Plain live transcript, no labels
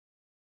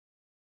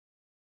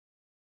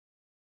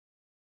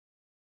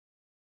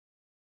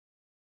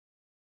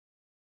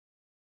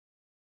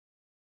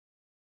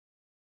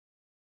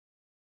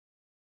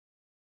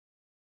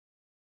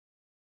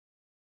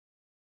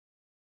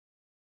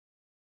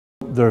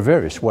there are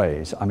various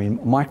ways. I mean,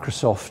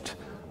 Microsoft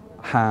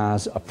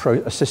has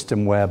a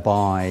system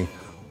whereby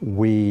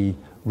we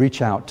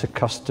reach out to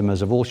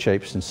customers of all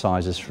shapes and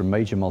sizes, from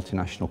major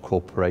multinational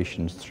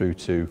corporations through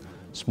to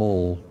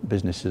small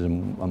businesses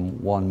and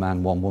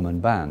one-man, one-woman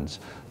bands,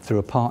 through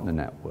a partner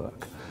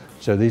network.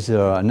 So these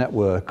are a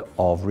network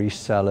of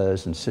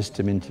resellers and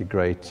system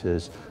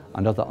integrators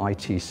and other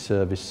IT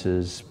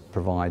services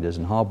providers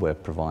and hardware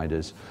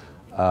providers.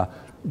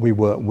 We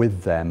work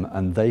with them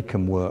and they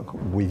can work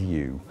with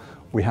you.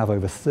 We have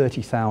over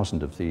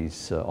 30,000 of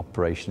these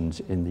operations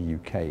in the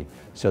UK,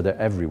 so they're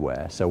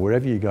everywhere. So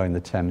wherever you go in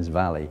the Thames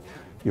Valley,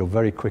 you'll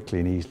very quickly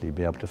and easily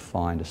be able to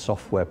find a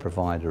software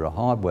provider, a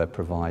hardware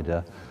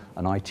provider,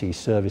 an IT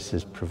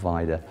services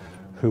provider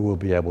who will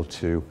be able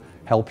to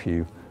help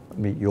you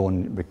meet your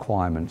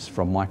requirements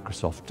from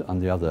Microsoft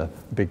and the other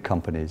big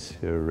companies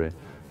who are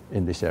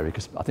in this area.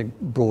 Because I think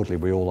broadly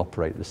we all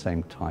operate the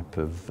same type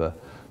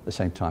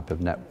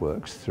of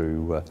networks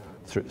through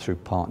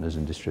partners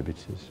and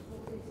distributors.